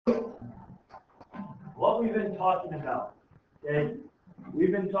what we've been talking about. Okay,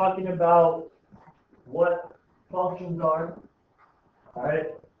 we've been talking about what functions are. All right,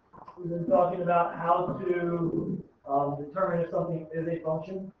 we've been talking about how to determine if something is a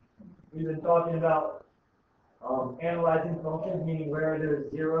function. We've been talking about analyzing functions, meaning where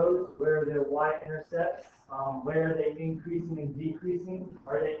there's zeros, where their y-intercepts, where are they increasing and decreasing,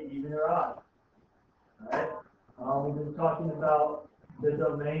 are they even or odd? All right. We've been talking about the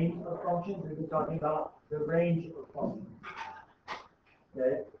domain of functions. We've been talking about the range of functions.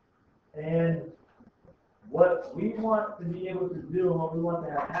 Okay, and what we want to be able to do and what we want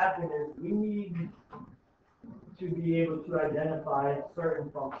to have happen is we need to be able to identify certain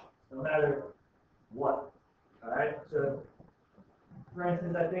functions, no matter what. All right, so for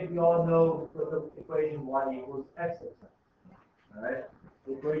instance, I think we all know what the equation y equals x looks like. All right,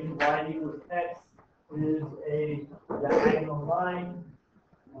 the equation y equals x is a diagonal line,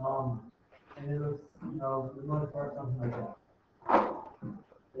 and it looks, you know, for the most part, something like that.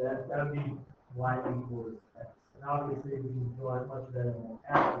 That would be y equals x. And obviously, we can draw it much better and more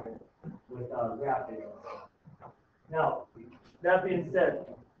accurate with graphing. Now, that being said,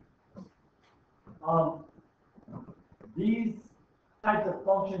 these types of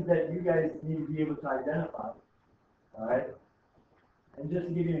functions that you guys need to be able to identify, all right? And just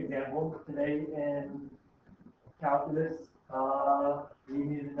to give you an example, today in calculus, we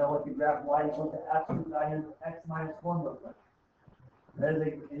need to know what the graph y equals to absolute value of x minus 1 looks like. That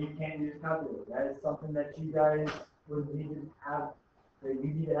is and you can't use calculus. That is something that you guys would need to have, that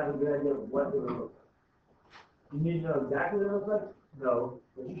you need to have a good idea of what it would look like. You need to know exactly what it looks like? No,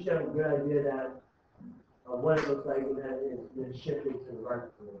 but you should have a good idea that what it looks like and that it's been shifted to the right.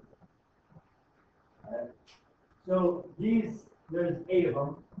 Alright. So there's 8 of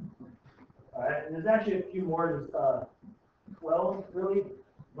them. Alright, and there's actually a few more, there's 12 really,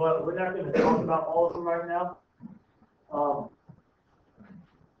 but we're not going to talk about all of them right now.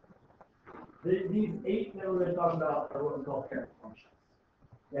 These 8 that we're going to talk about are what we call parent functions.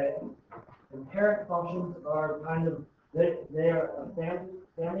 Okay? And parent functions are kind of, they are a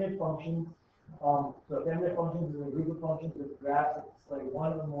family of functions. So a family of functions is a group of functions with graphs that display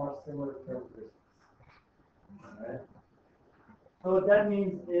one or more similar characteristics. Alright? So what that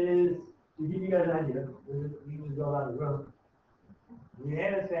means is, to give you guys an idea, we can just go around the room. The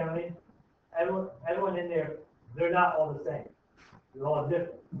Hannah's family, everyone in there, they're not all the same. They're all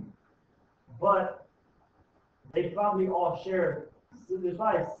different. But they probably all share, there's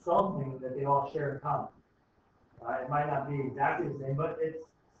probably something that they all share in common. It might not be exactly the same, but it's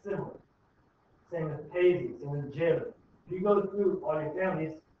similar. Same with Paisy, same with Jib. If you go through all your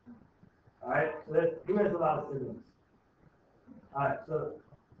families, all right, so who has a lot of siblings? All right, so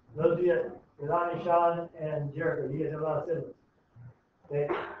those of you, Ilani, Sean, and Jericho, you guys have a lot of siblings. Okay,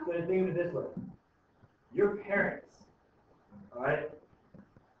 so think of it this way. Your parents, all right,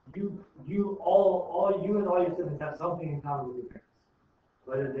 you all you and all your siblings have something in common with your parents.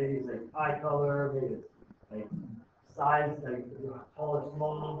 Whether maybe it's like eye color, maybe it's like size, like tall or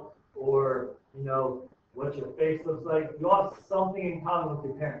small, or you know what your face looks like. You all have something in common with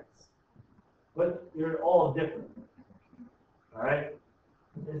your parents, but you're all different. All right.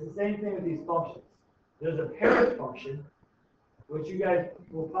 It's the same thing with these functions. There's a parent function, which you guys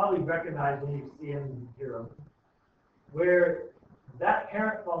will probably recognize when you see him here, where that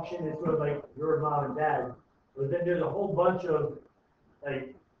parent function is sort of like your mom and dad, but then there's a whole bunch of,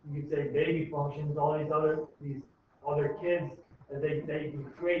 like, you could say baby functions, all these other kids that they can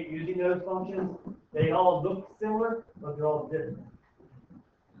create using those functions. They all look similar, but they're all different.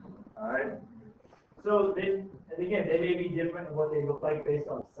 All right. So and again, they may be different in what they look like based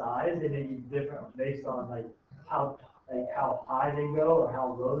on size. They may be different based on like how high they go or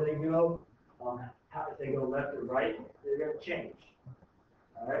how low they go. If they go left or right, they're going to change.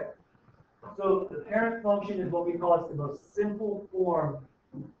 All right. So the parent function is what we call it's the most simple form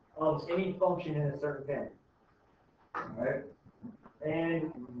of any function in a certain family. All right.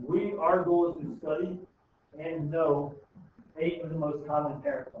 And our goal is to study and know 8 of the most common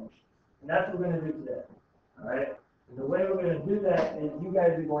parent functions. And that's what we're going to do today. All right. And the way we're going to do that is you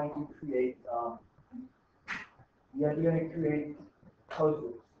guys are going to create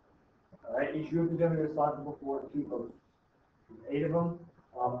posters. All right. Each group is going to be responsible for 2 posters. 8 of them.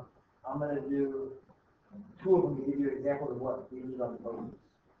 I'm going to do 2 of them to give you examples of what we need on the posters.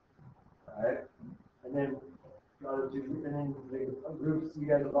 All right. And then the other 2, and then the groups you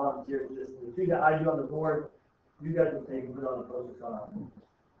guys will volunteer. Just the 2 that I do on the board, you guys will take and put on the posters on our board.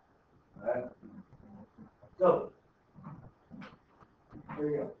 All right. So here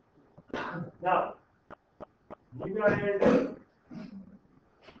we go. Now, you guys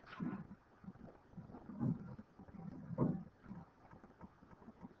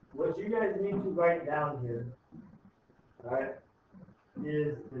what you guys need to write down here, all right,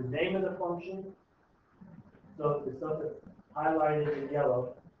 is the name of the function. So the stuff that's highlighted in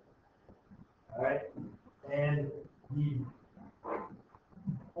yellow, all right, and the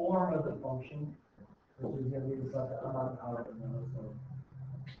form of the function, which is going to be the stuff that I'm not highlighting now. So.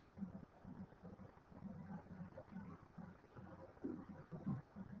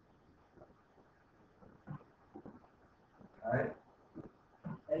 All right,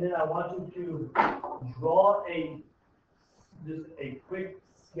 and then I want you to draw just a quick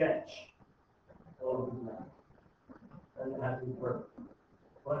sketch of the map. Doesn't have to be perfect,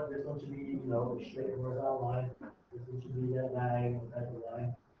 but this one should be, you know, a straight horizontal line. This one should be a diagonal type of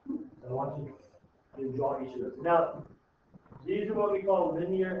line. So I want you to draw each of those. Now, these are what we call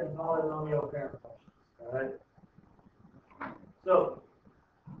linear and polynomial parent functions. All right. So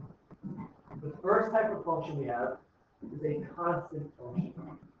the first type of function we have is a constant function.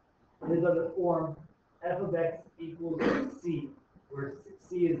 It is of the form f of x equals c, where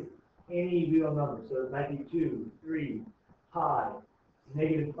c is any real number. So it might be 2, 3, pi,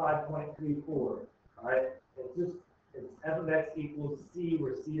 negative 5.34. All right. It's f of x equals c,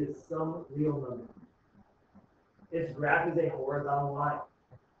 where c is some real number. Its graph is a horizontal line.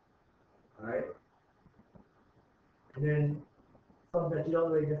 All right. And then something that you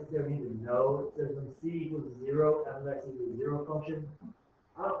don't really necessarily need to know. It says when c equals 0, f of x equals 0 function.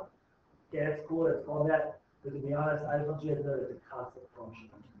 Oh, yeah, that's cool. That's called that. But to be honest, I just want you guys to know it's a constant function.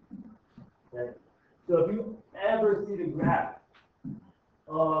 Okay. So if you ever see the graph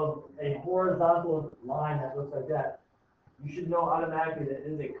of a horizontal line that looks like that, you should know automatically that it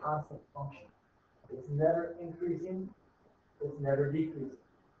is a constant function. It's never increasing. It's never decreasing.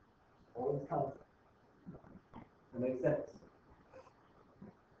 Always constant. That makes sense.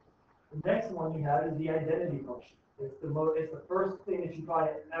 The next one you have is the identity function. It's the first thing that you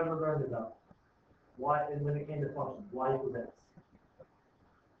probably ever learned about. Why, and when it came to functions, y equals x.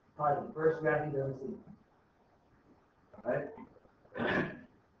 Probably the first graph you've ever seen. All right.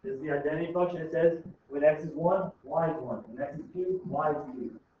 This is the identity function. It says when x is 1, y is 1. When x is 2, y is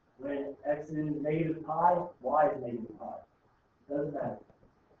 2. When x is negative pi, y is negative pi. Doesn't matter.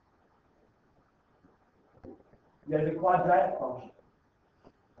 You have the quadratic function.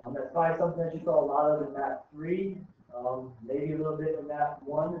 That's probably something that you saw a lot of in Math 3, maybe a little bit in Math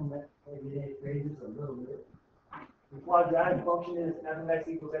 1, and maybe in 8 pages, a little bit. The quadratic function is f of x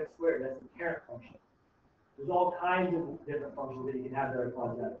equals x squared. That's the parent function. There's all kinds of different functions that you can have that are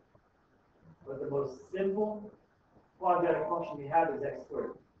quadratic. But the most simple quadratic function we have is x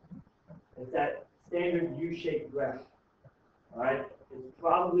squared. It's that standard U-shaped graph. All right? It's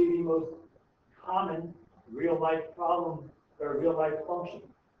probably the most common real-life problem or real-life function.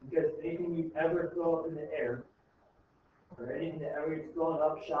 Because anything you ever throw up in the air, or anything that ever gets thrown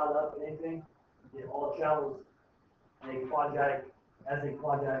up, shot up, anything, it all travels in a quadratic, as a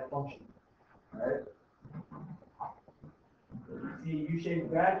quadratic function. Alright? If you see a U-shaped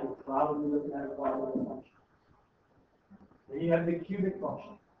graph, you're probably looking at a quadratic function. Then you have the cubic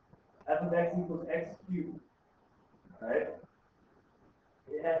function. F of x equals x cubed. Alright?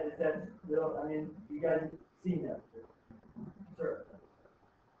 It's that little, I mean, you guys have seen that. Sure.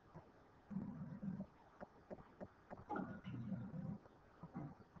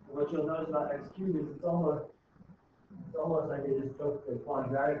 What you'll notice about x cubed is it's almost like they just took the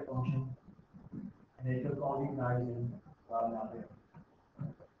quadratic function and they took all these values and brought them out here.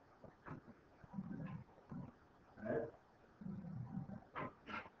 Alright?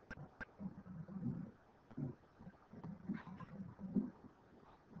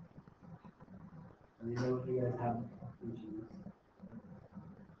 Let me know if you guys have issues.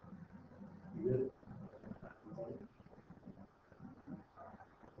 You good?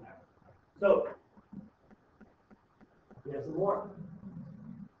 So, we have some more.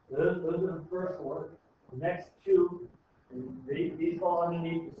 Those are the first four. The next two, these fall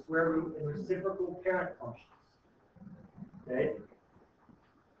underneath the square root and reciprocal parent functions. Okay?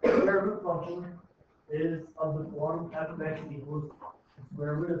 The square root function is of the form f of x equals the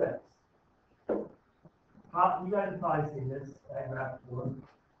square root of x. You guys have probably seen this graph before.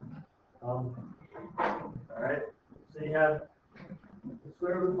 Alright, so you have the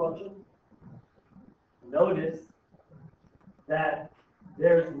square root function. Notice that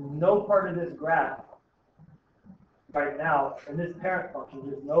there's no part of this graph right now, in this parent function,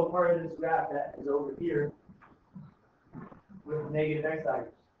 there's no part of this graph that is over here with negative x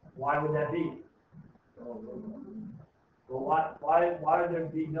values. Why would that be? Well, why would there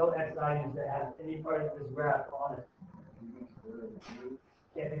be no x values that have any part of this graph on it?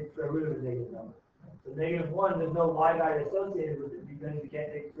 Can't take the square root of a negative number. So -1, there's no y value associated with it because you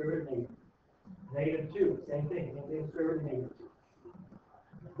can't take the square root of negative. -2, same thing, you can't take the square root of -2.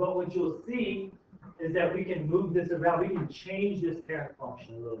 But what you'll see is that we can move this around. We can change this parent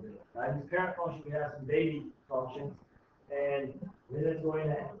function a little bit. Right? This parent function, we have some baby functions, and then it's going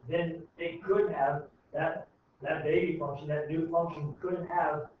to, then it could have that baby function, that new function could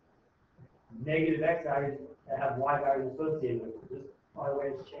have negative x values that have y values associated with it. This is the way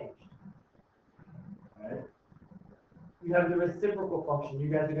it's changed. Right? You have the reciprocal function. You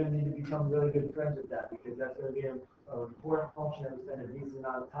guys are going to need to become really good friends with that because that's going to be an important function that we spend a decent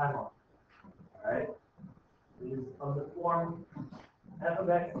amount of time on. All right? It is of the form f of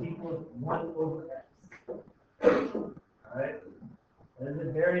x equals 1 over x. All right? That is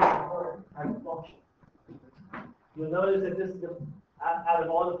a very important type of function. You'll notice that this is the, out of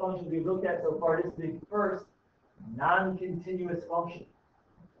all the functions we've looked at so far, this is the first non-continuous function.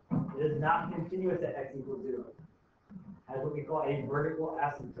 It is not continuous at x equals 0. It has what we call a vertical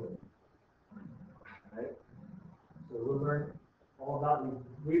asymptote. Right? So we'll learn all about these.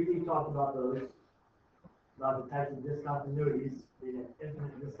 Briefly talked about those, about the types of discontinuities, being an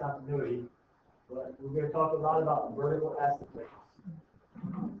infinite discontinuity. But we're going to talk a lot about vertical asymptotes.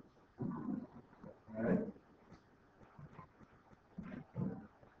 All right?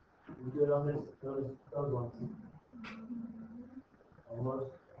 We good on this? Those ones.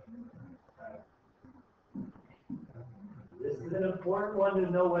 Almost. Right. This is an important one to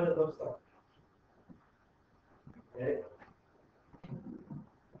know what it looks like. Okay.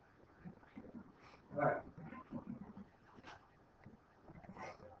 All right.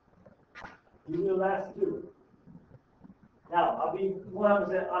 Do the last two. Now, I'll be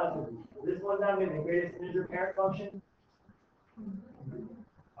 100% honest with you. This one down here, the greatest integer parent function,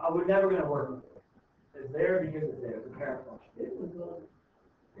 we're never going to work with it. It's there because it's there. It's a parent function.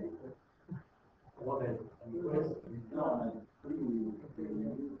 What is it?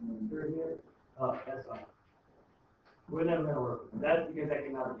 Oh, that's fine. We're never going to work with it. That's because that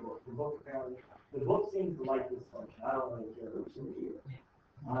came out of the book. The book seems to like this function. I don't really care.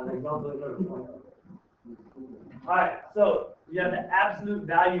 They don't really know the point of it. All right, so you have the absolute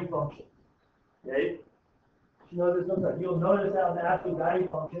value function. Okay? You know this looks like. You'll notice how the absolute value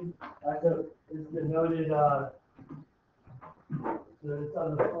function is denoted. So it's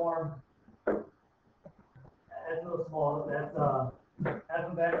on the form. That's a little small. That's f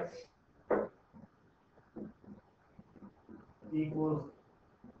of x equals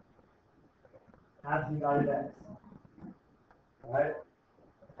absolute value of x. All right.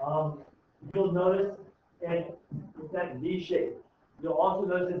 You'll notice, and it's that V shape. You'll also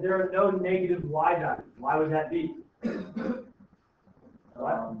notice that there are no negative y values. Why would that be?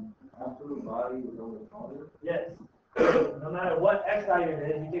 Absolute value is always positive. Yes. No matter what x value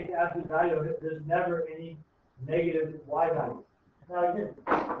it is, you take the absolute value of it, there's never any negative y value. Now again,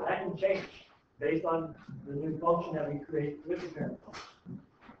 that can change based on the new function that we create with the parent function.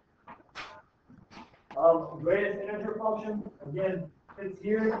 Greatest integer function, again, fits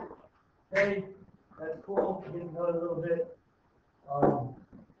here. Okay, that's cool. You can know it a little bit.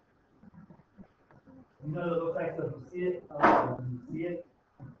 You know it looks like so you see it.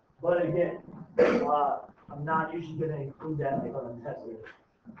 But again, I'm not usually going to include that like on a test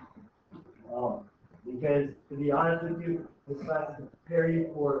because to be honest with you, this class is to prepare you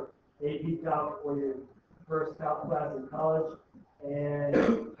for AP Calc or your first Calc class in college, and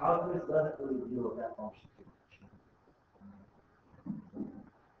calculus doesn't really deal with that function.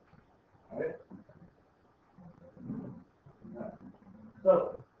 All right. So,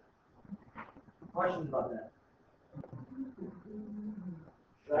 questions about that?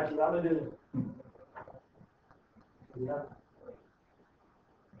 So actually, I'm going to do this. Yeah.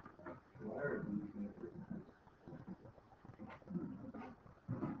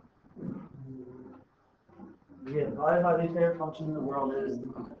 Yeah, probably my least favorite function in the world is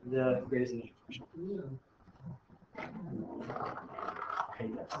the greatest integer function. I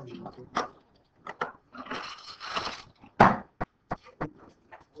hate that function.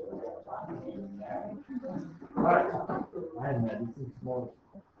 Alright, I am mad. This is small.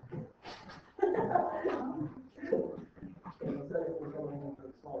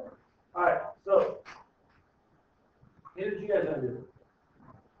 Alright, so here's what you guys are going to do.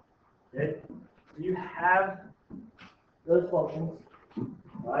 Okay? You have those functions,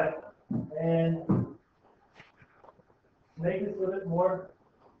 right? And make this a little bit more.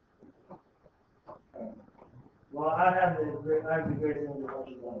 Well, I have the greatest integer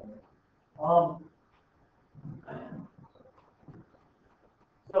functions on here.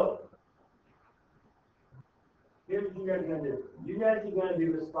 So here's what you guys are going to do. You guys are going to be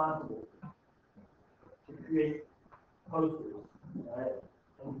responsible to create posters, alright?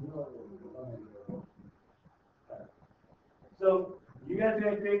 So, you guys are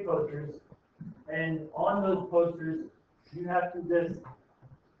gonna create posters, and on those posters, you have to list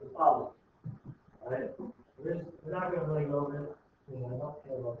the following, alright? We're not gonna really go over it, because I don't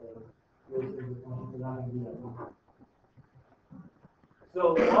care about the functions, we're not gonna do that. So,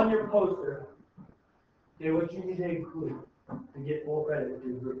 on your poster, okay, what you need to include to get full credit with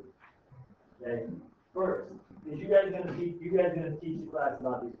your group. Okay, first, is you guys gonna teach the class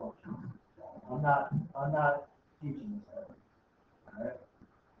about these functions. I'm not teaching this. Alright?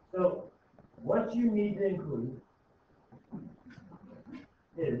 So, what you need to include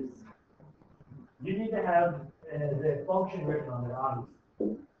is, you need to have the function written on there,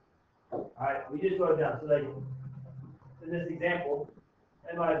 obviously. Alright, we just wrote it down. So, like, in this example,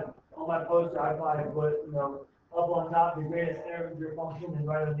 on my poster, I probably put, up on top, the greatest integer function, and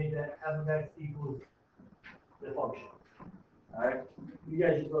right underneath that, f of x equals the function. Alright? You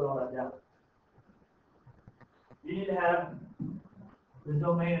guys just wrote all that down. You need to have the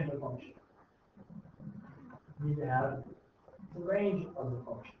domain of the function. You need to have the range of the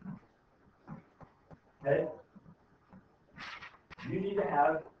function. Okay? You need to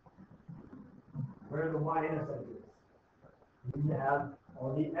have where the y-intercept is. You need to have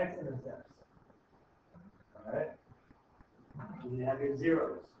all the x-intercepts. Alright? You need to have your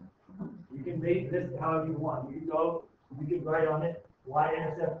zeros. You can make this however you want. You can write on it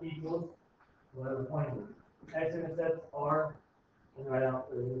y-intercept equals whatever the point is. X-intercepts are, and write out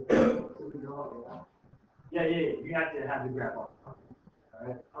you have to have the graph on.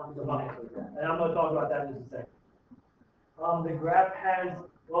 Alright? And I'm going to talk about that in just a second. The graph has,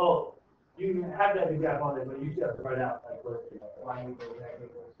 well, you have to have the graph on it, but you still have to write out like what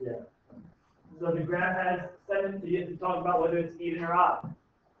yeah. So the graph has 7, so you have to talk about whether it's even or odd.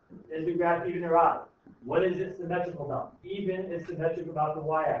 Is the graph even or odd? What is it symmetrical about? Even is symmetric about the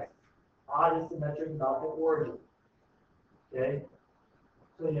y-axis. Odd is symmetric about the origin. Okay?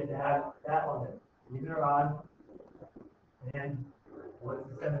 So you have to have that on there. Even or odd. And what is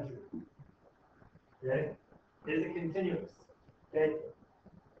the symmetry? Okay? Is it continuous? Okay?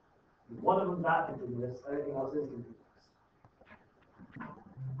 One of them is not continuous, everything else is continuous.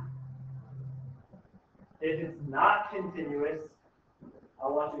 If it's not continuous, I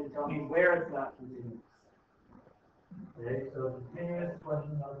want you to tell me where it's not continuous. Okay, so continuous,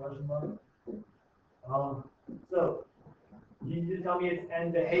 question mark. So, you need to tell me its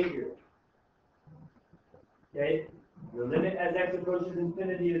end behavior. Okay? The limit as x approaches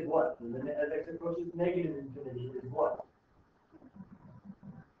infinity is what? The limit as x approaches negative infinity is what?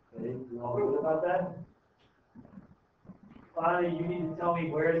 Okay, you all good about that? Finally, you need to tell me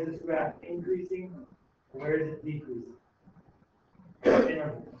where is this graph increasing, and where is it decreasing?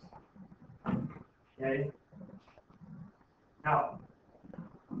 Intervals. Okay? Now,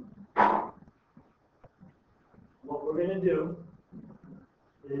 what we're going to do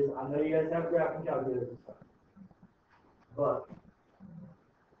is, I know you guys have graphing calculators and stuff, but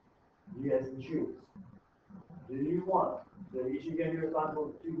you guys can choose. Do you want, so each of you can be responsible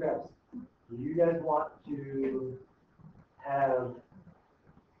for 2 graphs. Do you guys want to have,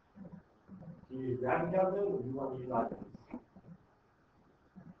 to use graphing calculator, or do you want to use iPads?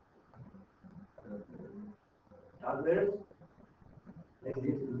 Calculators? Next to me.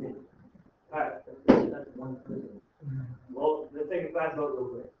 Alright, that's one person. Well, let's take a fast vote real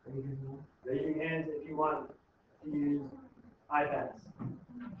quick. Raise your hands if you want to use iPads.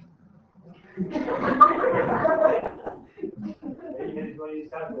 Raise your hands if you want to use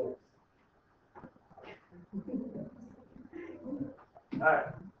calculators. Alright.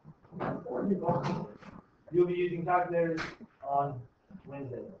 You'll be using calculators on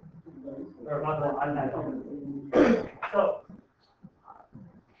Wednesday. Or not on iPad. So,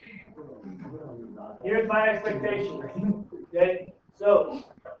 here's my expectation. Okay? So,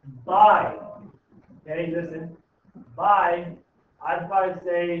 by, okay, listen, by, I'd probably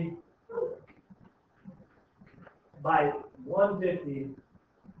say, by 1:50,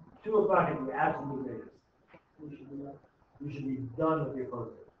 2 o'clock is the absolute latest. You should be done with your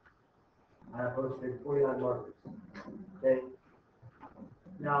poster. I have posted 49 markers. Okay?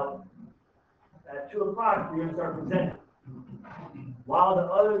 Now, at 2 o'clock, you're going to start presenting. While the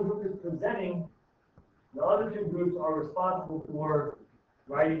other group is presenting, the other 2 groups are responsible for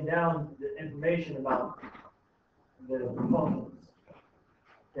writing down the information about the functions.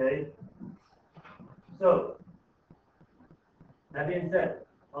 Okay? So, that being said,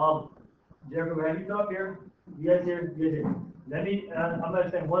 Jericho, have you come up here? You guys here? You guys here? Let me, I'm going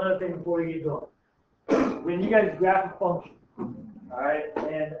to say one other thing before we get going. When you guys graph a function, alright,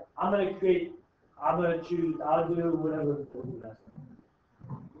 and I'm going to create, I'm gonna choose, I'll do whatever will be best.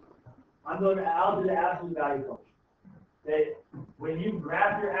 I'll do the absolute value function. Okay, when you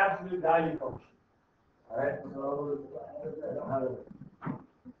graph your absolute value function, alright, so, I don't have it.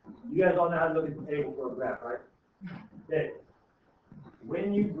 You guys all know how to look at the table for a graph, right? Okay,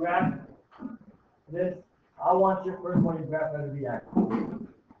 when you graph this, I want your first one you graph to be accurate.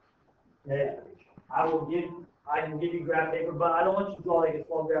 Okay, I can give you graph paper, but I don't want you to draw like a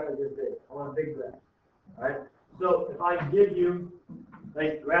small graph like this big. I want a big graph. Alright? So if I give you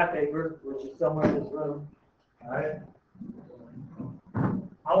like graph paper, which is somewhere in this room, alright?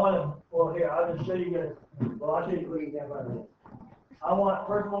 I want to, well here, I'll just show you guys, I'll show you a quick example of this. I want,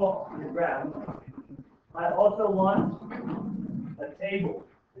 first of all, your graph. I also want a table,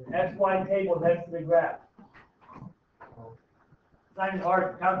 an XY table next to the graph. It's not even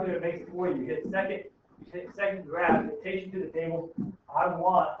hard, the calculator makes it for you. You hit second graph, it takes you to the table. I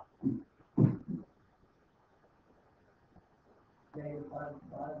want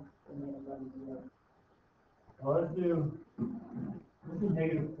well, let's do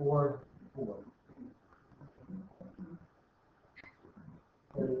 -4, 4.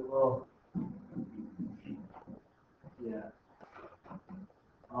 Well, yeah.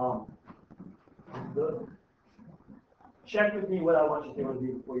 Check with me what I want you to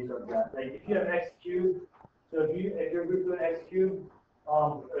do before you start graph. Like if you have x cubed, so if your group doing x cubed,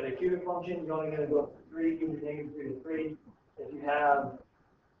 or the cubic function, you're only going to go up to 3, cube is -3 to 3. If you have,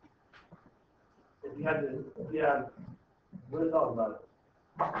 what is all about it?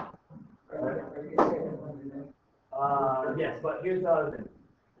 Yes, but here's the other thing.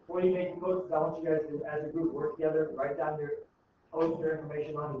 Before you make the posts, I want you guys to, as a group, work together, write down your post your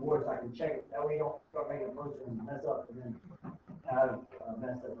information on the board so I can check it. That way you don't start making a post and mess up and then have a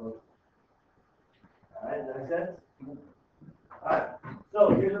messed up post. Alright, does that make sense? Alright, so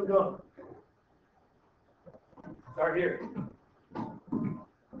here's what we're doing. Start here.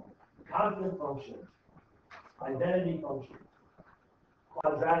 Constant function, identity function,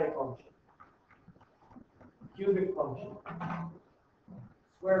 quadratic function, cubic function,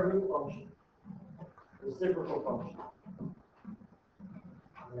 square root function, reciprocal function.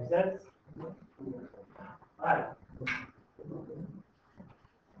 Make sense? Alright.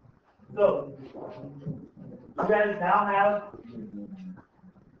 So, you guys now have